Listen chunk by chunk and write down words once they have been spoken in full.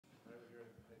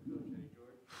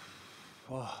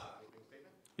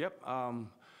Yep.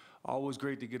 Always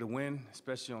great to get a win,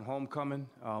 especially on homecoming.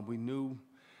 We knew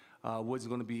it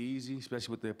wasn't going to be easy,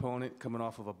 especially with the opponent coming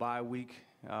off of a bye week.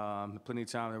 Plenty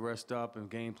of time to rest up and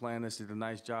game plan. Us did a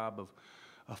nice job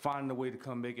of finding a way to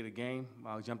come make it a game.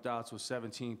 Jumped out to a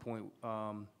 17-point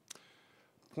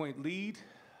lead.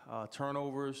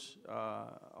 Turnovers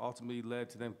ultimately led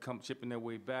to them chipping their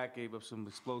way back, gave up some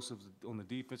explosives on the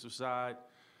defensive side.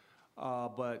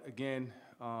 But again,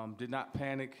 did not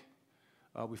panic.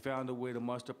 We found a way to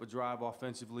muster up a drive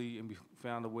offensively, and we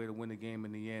found a way to win the game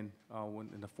in the end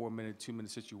in a 4-minute,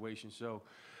 2-minute situation. So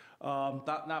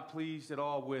not pleased at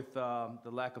all with the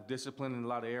lack of discipline in a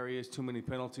lot of areas, too many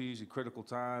penalties at critical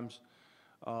times.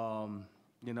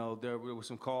 There were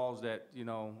some calls that,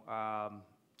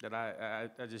 that I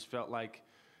just felt like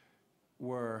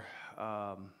were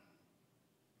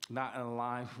not in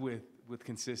line with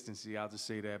consistency. I'll just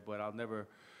say that, but I'll never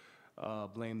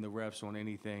blame the refs on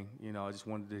anything. I just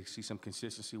wanted to see some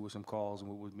consistency with some calls and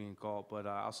what was being called. But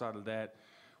outside of that,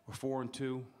 we're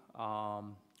 4-2.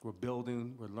 We're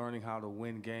building. We're learning how to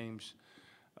win games,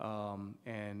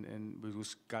 and we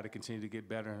just got to continue to get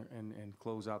better and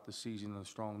close out the season on a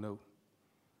strong note.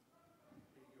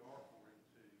 You are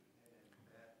 4-2, and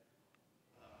that is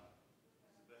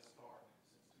the best start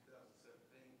since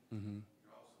 2017. Mm-hmm.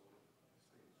 You're also,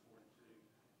 state 4-2.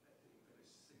 That team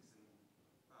finished 6-5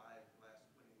 last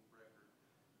winning record.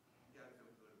 You got to feel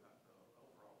good about the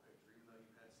overall picture, even though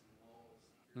you've had some lulls.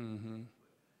 Mm-hmm.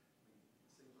 But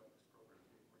it seems like this program is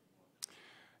getting where you want it.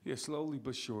 Yeah, slowly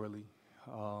but surely.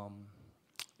 I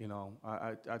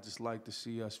just like to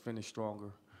see us finish stronger.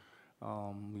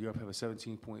 You have a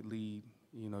 17-point lead.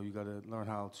 You got to learn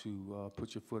how to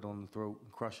put your foot on the throat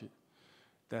and crush it.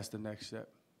 That's the next step.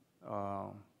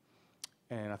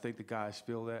 And I think the guys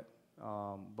feel that.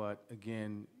 But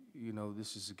again,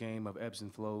 this is a game of ebbs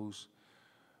and flows.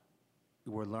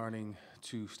 We're learning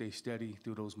to stay steady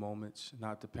through those moments,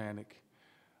 not to panic,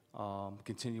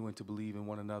 continuing to believe in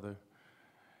one another.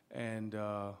 And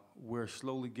we're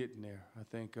slowly getting there. I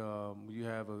think you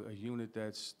have a unit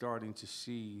that's starting to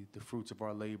see the fruits of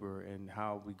our labor and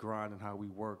how we grind and how we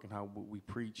work and how we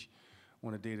preach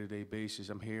on a day-to-day basis.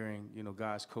 I'm hearing,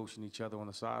 guys coaching each other on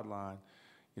the sideline,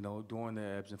 during the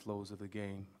ebbs and flows of the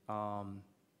game.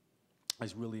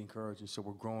 It's really encouraging. So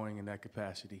we're growing in that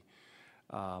capacity.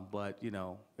 But,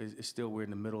 it's still, we're in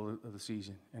the middle of the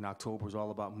season, and October is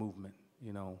all about movement.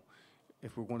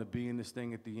 If we're going to be in this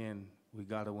thing at the end, we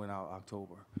got to win out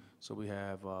October. So we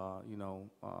have,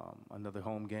 another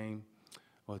home game,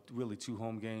 or really 2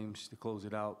 home games to close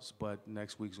it out. But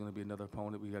next week's going to be another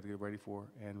opponent we got to get ready for,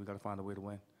 and we got to find a way to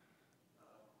win.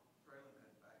 Fralin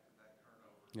had back-to-back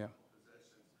turnovers. Yeah.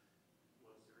 Possessions.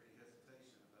 Was there any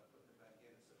hesitation about putting it back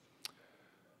in at such a key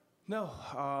time? No,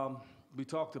 we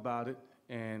talked about it,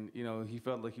 and he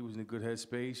felt like he was in a good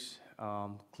headspace.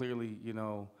 Clearly,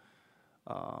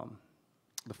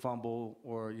 the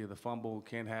fumble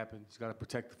can happen. He's got to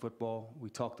protect the football. We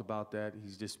talked about that.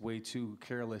 He's just way too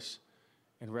careless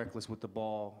and reckless with the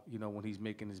ball, when he's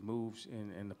making his moves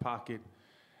in the pocket,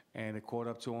 and it caught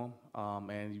up to him.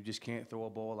 And you just can't throw a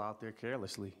ball out there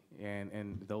carelessly.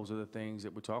 And those are the things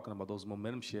that we're talking about, those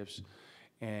momentum shifts,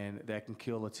 and that can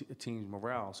kill a team's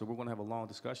morale. So we're going to have a long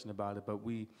discussion about it, but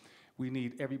we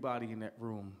need everybody in that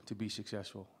room to be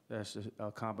successful. That's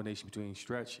a combination between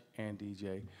Stretch and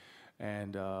DJ.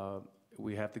 And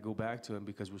we have to go back to him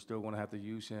because we're still going to have to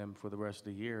use him for the rest of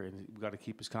the year. And we've got to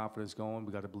keep his confidence going.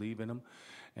 We've got to believe in him.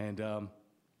 And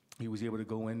he was able to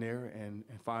go in there and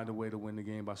find a way to win the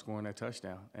game by scoring that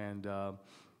touchdown. And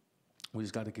we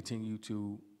just got to continue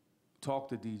to talk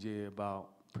to DJ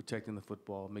about protecting the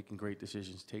football, making great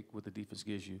decisions, take what the defense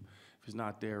gives you. If it's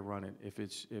not there, run it. If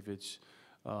it's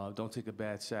don't take a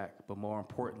bad sack. But more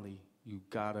importantly, you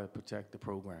got to protect the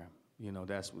program.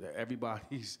 That's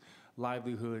everybody's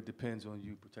livelihood depends on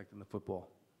you protecting the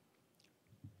football.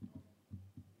 You're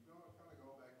going to kind of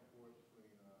go back and forth between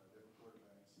different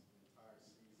quarterbacks the entire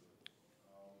season.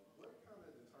 What kind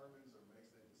of determines or makes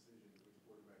that decision which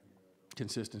quarterback you're going to go?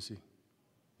 Consistency.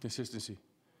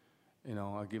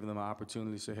 I give them an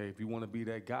opportunity to say, hey, if you want to be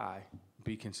that guy,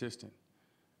 be consistent.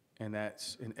 And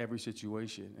that's in every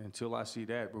situation. Until I see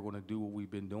that, we're going to do what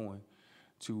we've been doing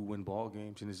to win ball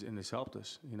games, and it's helped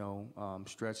us.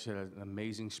 Stretch had an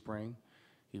amazing spring.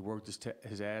 He worked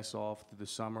his ass off through the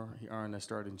summer. He earned a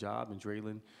starting job, and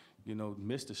Draylon,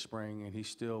 missed the spring, and he's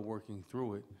still working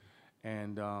through it.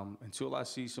 And until I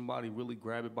see somebody really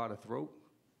grab it by the throat,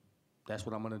 that's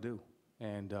what I'm going to do.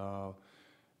 And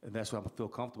that's what I feel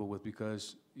comfortable with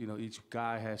because, each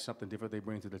guy has something different they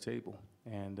bring to the table.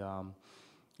 And,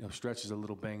 Stretch is a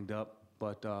little banged up,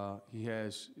 but he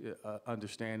has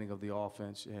understanding of the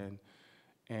offense,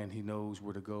 and he knows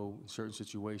where to go in certain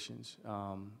situations.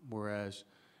 Whereas,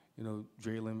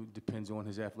 Jalen depends on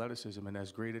his athleticism, and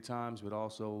that's great at times, but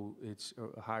also it's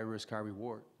a high risk, high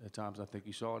reward at times. I think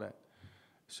you saw that.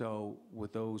 So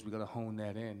with those, we got to hone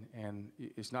that in, and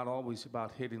it's not always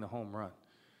about hitting the home run.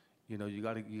 You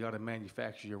got to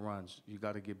manufacture your runs. You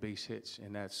got to get base hits,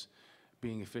 and that's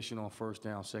being efficient on first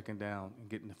down, second down, and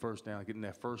getting the first down. Getting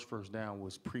that first down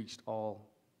was preached all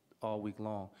week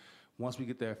long. Once we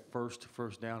get that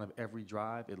first down of every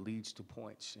drive, it leads to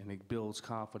points, and it builds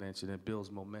confidence, and it builds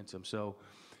momentum. So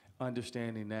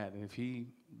understanding that, and if he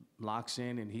locks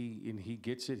in and he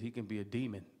gets it, he can be a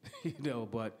demon,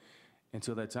 But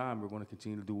until that time, we're going to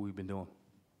continue to do what we've been doing.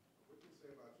 What do you say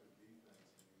about your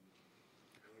defense?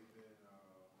 I mean, they've been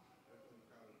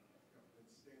kind of been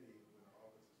steady when the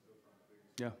offense is still trying to figure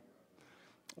Yeah. something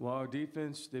out. Well, our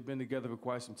defense, they've been together for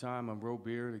quite some time. Roe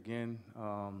Beard, again,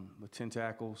 with 10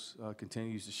 tackles,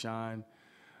 continues to shine.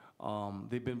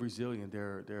 They've been resilient. They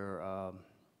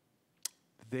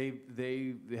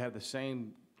have the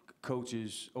same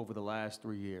coaches over the last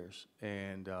 3 years,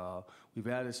 and we've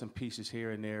added some pieces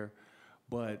here and there,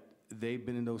 but they've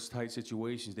been in those tight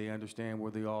situations. They understand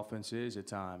where the offense is at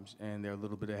times, and they're a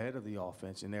little bit ahead of the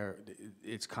offense, and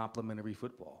it's complementary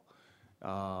football.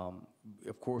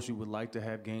 Of course, we would like to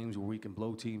have games where we can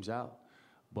blow teams out,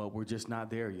 but we're just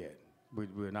not there yet.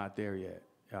 We're not there yet,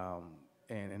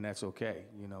 and that's okay.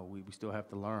 We still have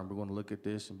to learn. We're going to look at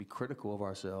this and be critical of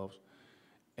ourselves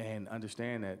and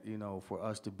understand that, for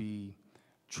us to be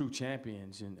true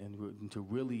champions and to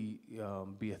really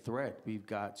be a threat, we've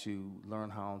got to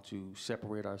learn how to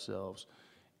separate ourselves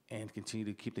and continue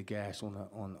to keep the gas on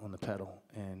the pedal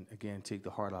and, again, take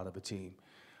the heart out of a team.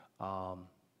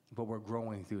 But we're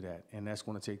growing through that, and that's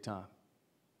going to take time.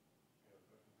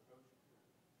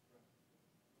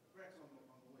 Congrats on the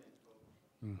win, Coach.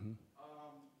 Mm-hmm.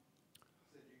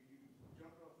 Said you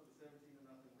jumped off to the 17-0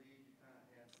 lead. You kind of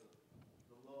had the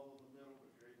lull in the middle,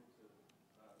 but you're able to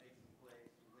make some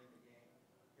plays to win the game.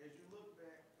 As you look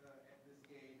back at this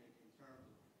game in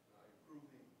terms of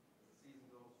improving as the season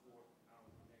goes forward, not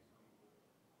only next week, but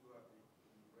throughout the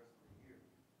rest of the year,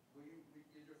 is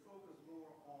your focus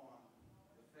more on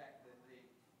the fact that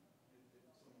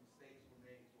some mistakes were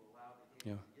made to allow the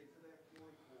game to get to that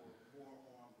point, or more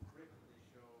on the grit that they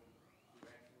showed to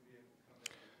actually be able to come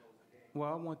back and close the game?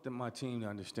 Well, I want my team to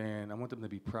understand. I want them to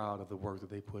be proud of the work that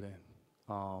they put in.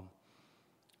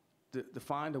 To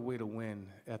find a way to win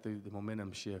after the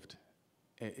momentum shift,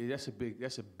 that's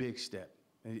a big step.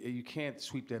 And you can't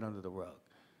sweep that under the rug.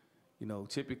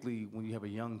 Typically when you have a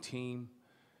young team,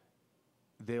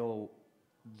 they'll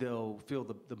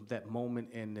feel that moment,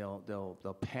 and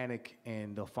they'll panic,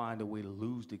 and they'll find a way to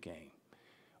lose the game.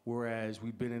 Whereas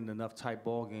we've been in enough tight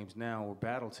ball games now, we're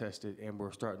battle tested, and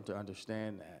we're starting to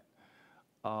understand that.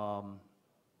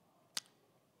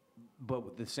 But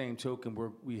with the same token,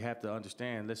 we have to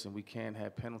understand, listen, we can't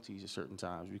have penalties at certain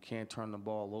times. We can't turn the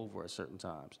ball over at certain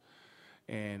times.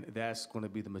 And that's going to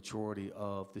be the maturity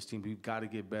of this team. We've got to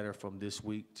get better from this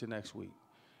week to next week,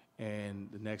 and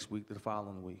the next week to the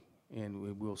following week.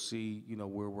 And we'll see,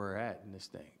 where we're at in this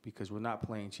thing, because we're not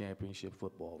playing championship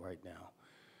football right now.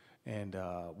 And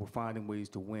we're finding ways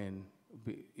to win,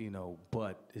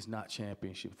 but it's not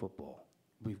championship football.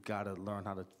 We've got to learn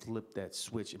how to flip that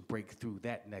switch and break through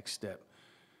that next step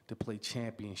to play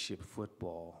championship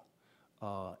football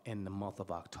in the month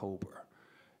of October.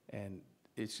 And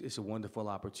it's a wonderful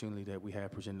opportunity that we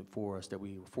have presented for us, that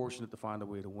we were fortunate to find a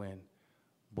way to win,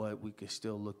 but we can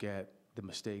still look at the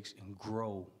mistakes and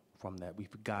grow from that. We've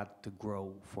got to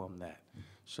grow from that.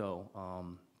 So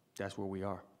that's where we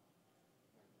are.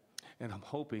 And I'm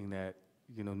hoping that,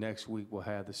 next week we'll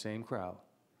have the same crowd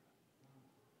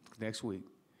next week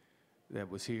that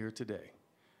was here today.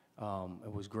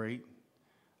 It was great.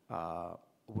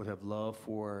 Would have loved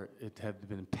for it to have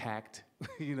been packed,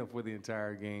 for the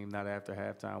entire game, not after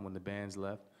halftime when the bands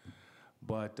left.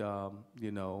 But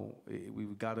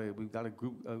we've got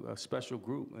a special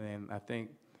group, and I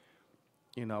think,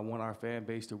 I want our fan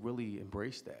base to really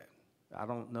embrace that. I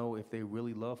don't know if they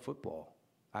really love football.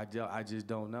 I just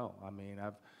don't know. I mean,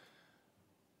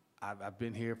 I've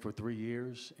been here for 3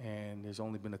 years, and there's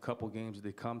only been a couple games that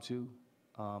they come to,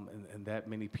 and that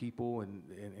many people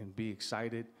and be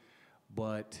excited.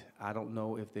 But I don't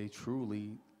know if they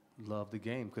truly love the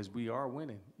game, because we are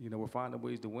winning. We're finding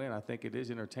ways to win. I think it is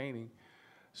entertaining.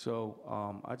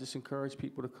 So I just encourage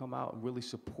people to come out and really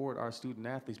support our student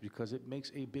athletes, because it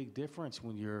makes a big difference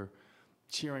when you're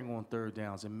cheering on third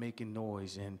downs and making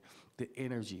noise and the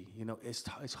energy.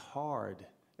 It's hard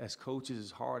as coaches,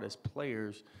 as hard as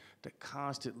players, to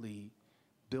constantly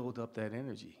build up that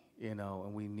energy, you know,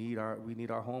 and we need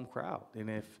our home crowd. And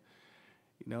if,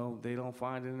 you know, they don't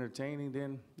find it entertaining,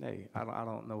 then, hey, I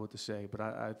don't know what to say. But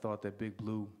I thought that Big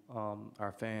Blue,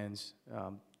 our fans,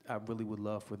 I really would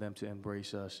love for them to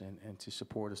embrace us and to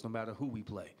support us no matter who we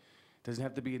play. It doesn't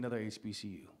have to be another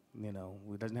HBCU, you know.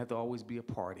 It doesn't have to always be a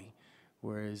party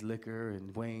where it's liquor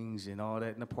and wings and all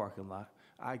that in the parking lot.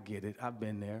 I get it. I've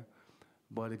been there.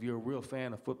 But if you're a real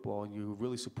fan of football and you're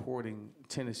really supporting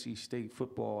Tennessee State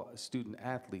football student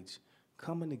athletes,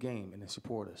 come in the game and then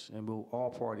support us, and we'll all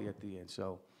party at the end.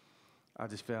 So I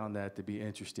just found that to be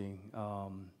interesting,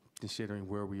 considering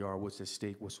where we are, what's at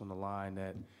stake, what's on the line,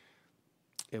 that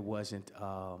it wasn't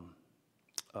a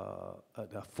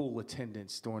full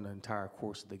attendance during the entire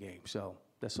course of the game. So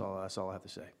that's all I have to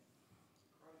say.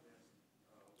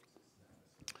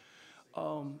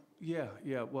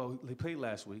 Yeah. Well, he played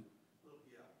last week.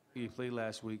 He played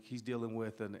last week. He's dealing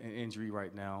with an injury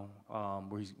right now,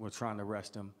 where we're trying to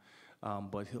rest him,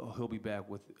 but he'll be back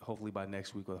with hopefully by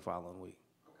next week or the following week.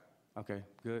 Okay.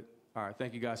 Good. All right.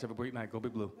 Thank you guys. Have a great night. Go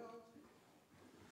Big Blue.